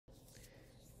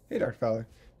Hey, Dr. Fowler.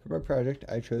 For my project,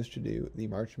 I chose to do the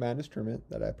March Madness tournament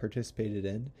that I participated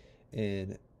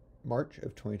in March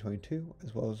of 2022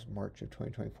 as well as March of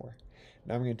 2024.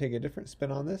 Now I'm going to take a different spin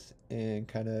on this and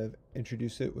kind of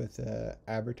introduce it with an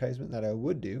advertisement that I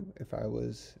would do if I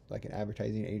was like an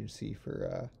advertising agency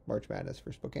for March Madness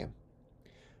for Spokane.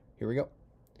 Here we go.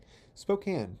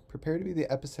 Spokane, prepare to be the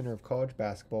epicenter of college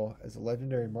basketball as the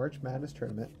legendary March Madness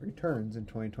tournament returns in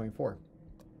 2024.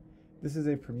 This is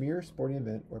a premier sporting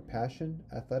event where passion,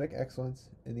 athletic excellence,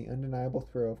 and the undeniable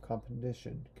thrill of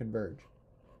competition converge.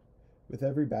 With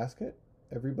every basket,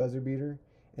 every buzzer beater,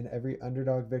 and every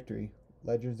underdog victory,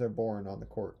 legends are born on the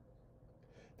court.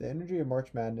 The energy of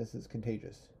March Madness is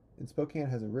contagious, and Spokane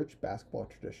has a rich basketball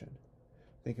tradition.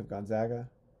 Think of Gonzaga,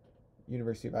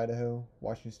 University of Idaho,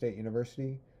 Washington State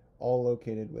University, all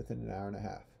located within an hour and a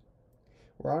half.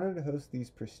 We're honored to host these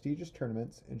prestigious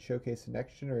tournaments and showcase the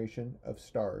next generation of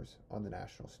stars on the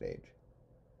national stage.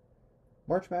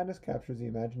 March Madness captures the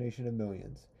imagination of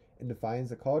millions and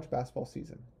defines the college basketball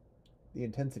season. The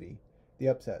intensity, the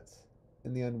upsets,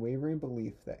 and the unwavering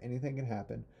belief that anything can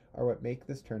happen are what make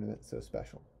this tournament so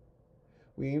special.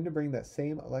 We aim to bring that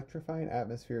same electrifying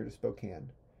atmosphere to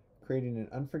Spokane, creating an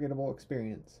unforgettable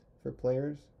experience for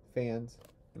players, fans,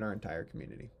 and our entire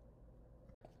community.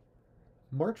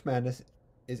 March Madness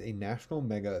is a national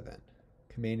mega event,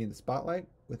 commanding the spotlight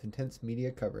with intense media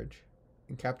coverage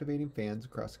and captivating fans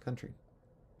across the country.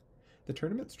 The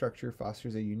tournament structure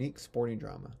fosters a unique sporting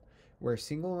drama where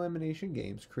single elimination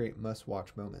games create must-watch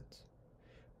moments.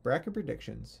 Bracket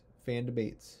predictions, fan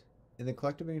debates, and the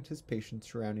collective anticipation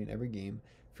surrounding every game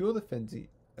fuel the frenzy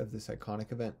of this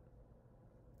iconic event.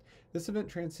 This event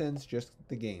transcends just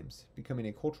the games, becoming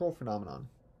a cultural phenomenon.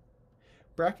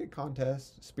 Bracket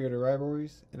contests, spirited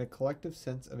rivalries, and a collective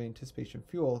sense of anticipation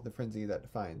fuel the frenzy that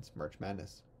defines March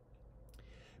Madness.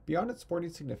 Beyond its sporting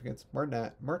significance,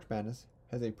 March Madness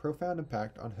has a profound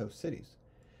impact on host cities.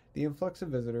 The influx of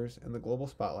visitors and the global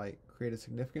spotlight create a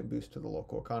significant boost to the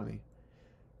local economy.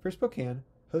 For Spokane,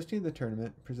 hosting the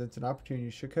tournament presents an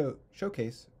opportunity to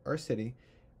showcase our city,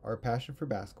 our passion for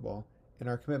basketball, and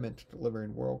our commitment to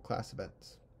delivering world-class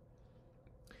events.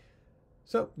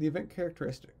 So, the event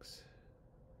characteristics.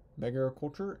 Mega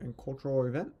culture and cultural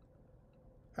event.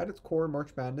 At its core, March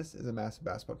Madness is a massive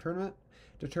basketball tournament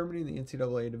determining the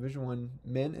NCAA Division I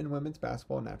men and women's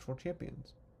basketball national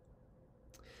champions.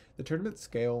 The tournament's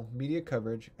scale, media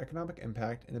coverage, economic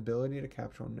impact, and ability to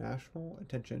capture national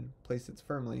attention place it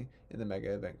firmly in the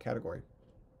mega event category.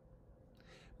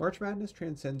 March Madness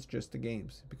transcends just the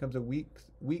games. It becomes a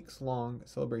weeks-long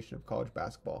celebration of college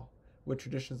basketball, with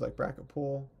traditions like bracket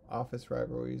pool, office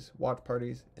rivalries, watch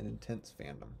parties, and intense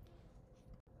fandom.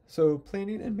 So,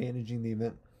 planning and managing the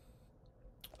event.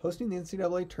 Hosting the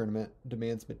NCAA tournament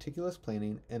demands meticulous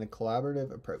planning and a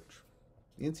collaborative approach.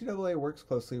 The NCAA works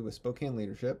closely with Spokane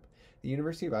leadership, the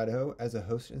University of Idaho as a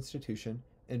host institution,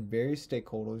 and various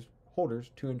stakeholders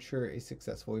to ensure a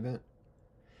successful event.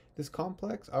 This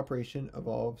complex operation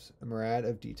involves a myriad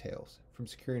of details, from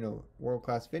securing a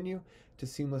world-class venue to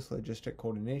seamless logistic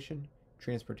coordination,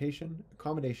 transportation,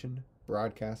 accommodation,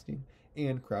 broadcasting,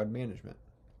 and crowd management,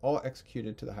 all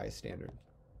executed to the highest standard.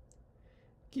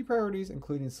 Key priorities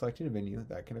including selecting a venue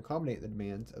that can accommodate the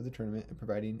demands of the tournament and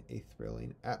providing a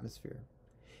thrilling atmosphere.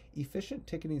 Efficient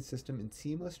ticketing system and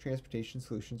seamless transportation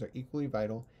solutions are equally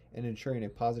vital in ensuring a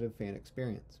positive fan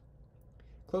experience.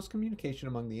 Close communication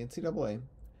among the NCAA,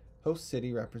 host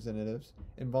city representatives,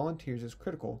 and volunteers is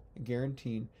critical in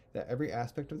guaranteeing that every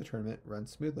aspect of the tournament runs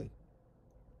smoothly.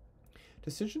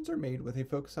 Decisions are made with a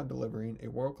focus on delivering a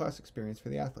world-class experience for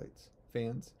the athletes,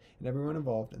 fans, and everyone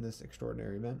involved in this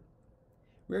extraordinary event.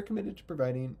 We are committed to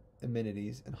providing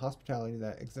amenities and hospitality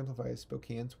that exemplifies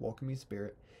Spokane's welcoming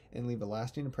spirit and leave a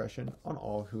lasting impression on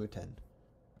all who attend.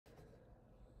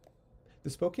 The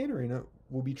Spokane Arena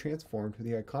will be transformed with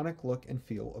the iconic look and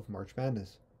feel of March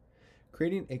Madness,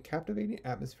 creating a captivating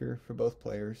atmosphere for both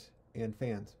players and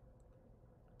fans.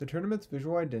 The tournament's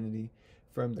visual identity,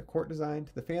 from the court design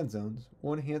to the fan zones,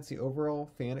 will enhance the overall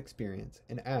fan experience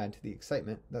and add to the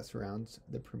excitement that surrounds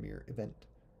the premier event.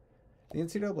 The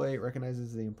NCAA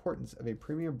recognizes the importance of a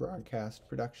premium broadcast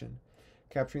production,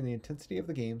 capturing the intensity of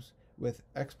the games with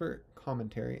expert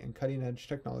commentary and cutting-edge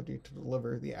technology to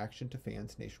deliver the action to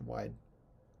fans nationwide.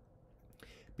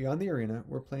 Beyond the arena,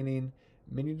 we're planning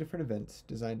many different events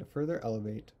designed to further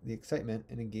elevate the excitement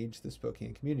and engage the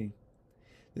Spokane community.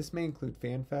 This may include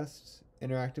fan fests,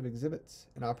 interactive exhibits,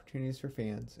 and opportunities for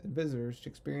fans and visitors to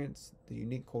experience the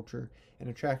unique culture and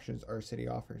attractions our city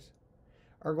offers.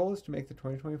 Our goal is to make the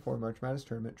 2024 March Madness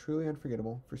tournament truly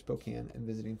unforgettable for Spokane and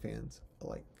visiting fans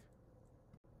alike.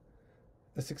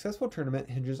 A successful tournament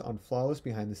hinges on flawless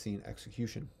behind-the-scene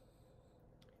execution.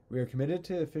 We are committed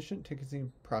to efficient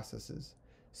ticketing processes,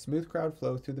 smooth crowd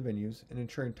flow through the venues, and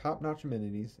ensuring top-notch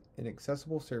amenities and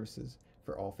accessible services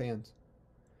for all fans.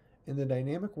 In the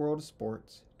dynamic world of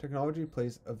sports, technology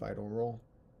plays a vital role.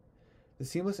 The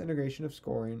seamless integration of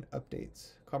scoring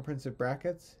updates, comprehensive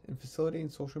brackets, and facilitating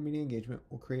social media engagement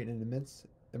will create an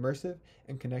immersive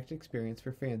and connected experience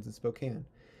for fans in Spokane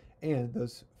and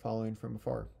those following from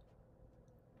afar.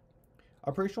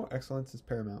 Operational excellence is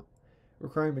paramount,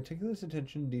 requiring meticulous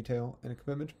attention to detail and a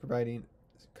commitment to providing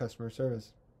customer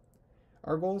service.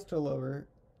 Our goal is to deliver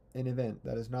an event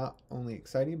that is not only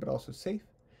exciting but also safe,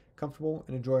 comfortable,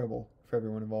 and enjoyable for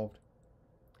everyone involved.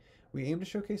 We aim to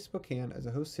showcase Spokane as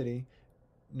a host city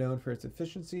known for its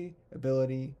efficiency,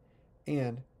 ability,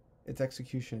 and its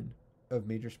execution of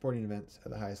major sporting events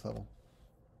at the highest level.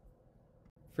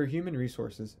 For human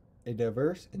resources, a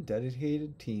diverse and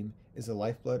dedicated team is the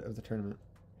lifeblood of the tournament.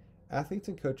 Athletes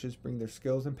and coaches bring their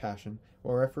skills and passion,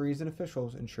 while referees and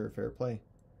officials ensure fair play.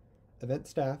 Event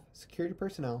staff, security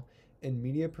personnel, and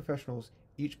media professionals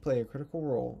each play a critical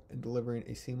role in delivering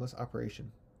a seamless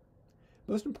operation.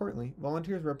 Most importantly,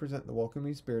 volunteers represent the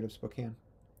welcoming spirit of Spokane,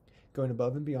 going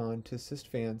above and beyond to assist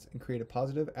fans and create a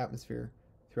positive atmosphere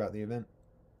throughout the event.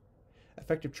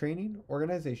 Effective training,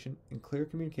 organization, and clear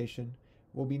communication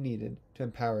will be needed to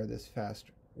empower this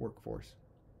fast workforce.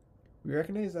 We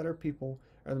recognize that our people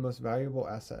are the most valuable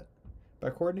asset. By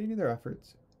coordinating their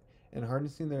efforts and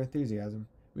harnessing their enthusiasm,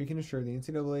 we can ensure the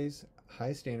NCAA's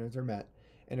high standards are met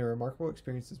and a remarkable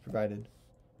experience is provided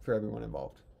for everyone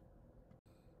involved.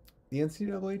 The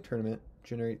NCAA tournament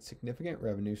generates significant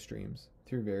revenue streams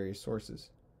through various sources,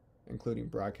 including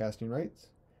broadcasting rights,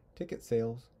 ticket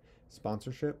sales,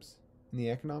 sponsorships, and the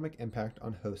economic impact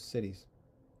on host cities.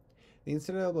 The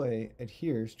NCAA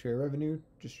adheres to a revenue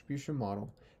distribution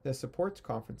model that supports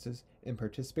conferences in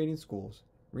participating schools,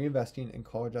 reinvesting in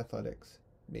college athletics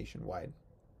nationwide.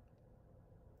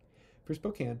 For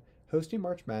Spokane, hosting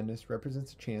March Madness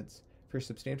represents a chance for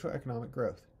substantial economic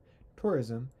growth.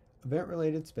 Tourism,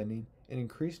 event-related spending, and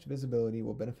increased visibility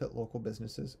will benefit local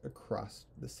businesses across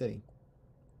the city.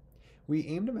 We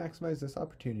aim to maximize this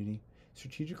opportunity,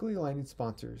 strategically aligning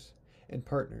sponsors and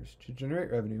partners to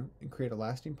generate revenue and create a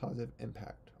lasting positive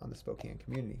impact on the Spokane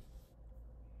community.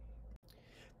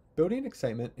 Building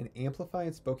excitement and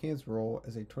amplifying Spokane's role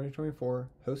as a 2024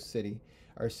 host city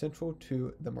are essential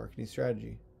to the marketing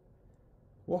strategy.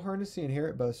 We'll harness the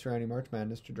inherent buzz surrounding March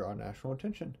Madness to draw national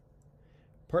attention.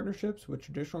 Partnerships with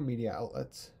traditional media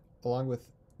outlets, along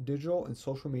with digital and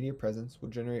social media presence, will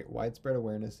generate widespread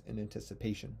awareness and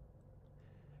anticipation.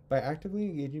 By actively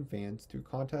engaging fans through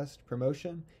contests,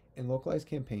 promotion, and localized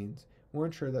campaigns, we'll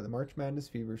ensure that the March Madness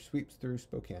fever sweeps through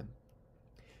Spokane.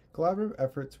 Collaborative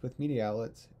efforts with media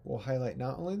outlets will highlight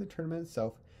not only the tournament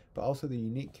itself, but also the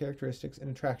unique characteristics and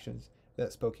attractions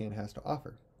that Spokane has to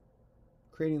offer,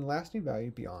 creating lasting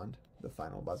value beyond the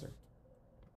final buzzer.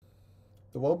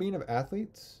 The well-being of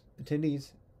athletes,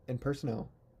 attendees, and personnel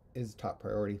is top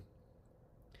priority.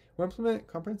 We'll implement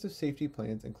comprehensive safety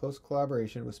plans in close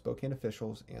collaboration with Spokane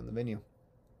officials and the venue.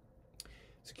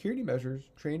 Security measures,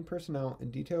 trained personnel,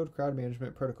 and detailed crowd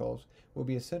management protocols will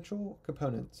be essential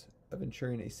components of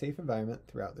ensuring a safe environment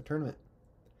throughout the tournament.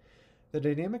 The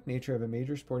dynamic nature of a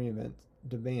major sporting event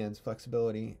demands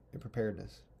flexibility and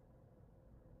preparedness.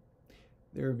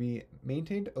 There will be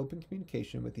maintained open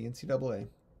communication with the NCAA,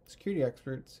 security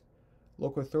experts,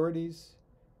 local authorities,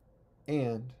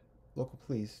 and local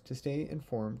police to stay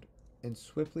informed and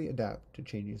swiftly adapt to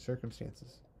changing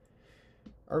circumstances.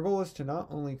 Our goal is to not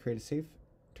only create a safe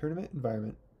tournament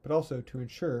environment, but also to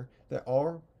ensure that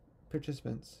all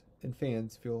participants and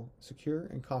fans feel secure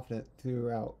and confident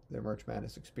throughout their March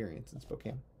Madness experience in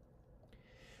Spokane.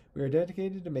 We are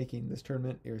dedicated to making this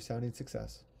tournament a resounding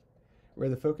success, where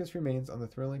the focus remains on the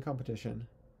thrilling competition,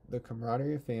 the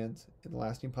camaraderie of fans, and the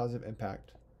lasting positive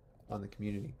impact on the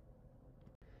community.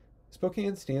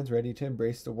 Spokane stands ready to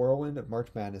embrace the whirlwind of March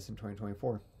Madness in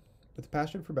 2024. With a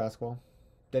passion for basketball,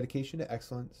 dedication to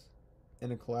excellence,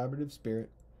 and a collaborative spirit,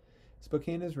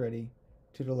 Spokane is ready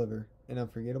to deliver an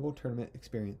unforgettable tournament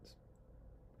experience.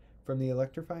 From the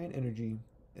electrifying energy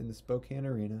in the Spokane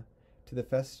Arena to the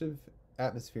festive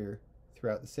atmosphere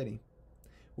throughout the city,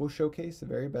 we'll showcase the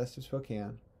very best of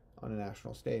Spokane on a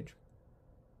national stage.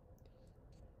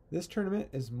 This tournament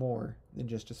is more than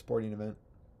just a sporting event.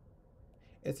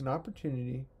 It's an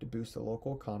opportunity to boost the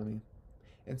local economy,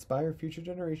 inspire a future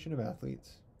generation of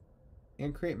athletes,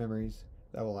 and create memories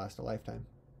that will last a lifetime.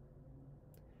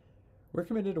 We're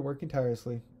committed to working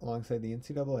tirelessly alongside the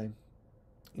NCAA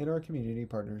and our community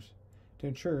partners to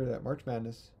ensure that March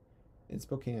Madness in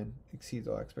Spokane exceeds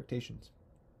all expectations.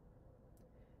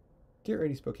 Get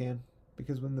ready, Spokane,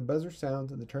 because when the buzzer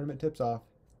sounds and the tournament tips off,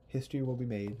 history will be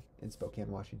made in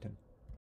Spokane, Washington.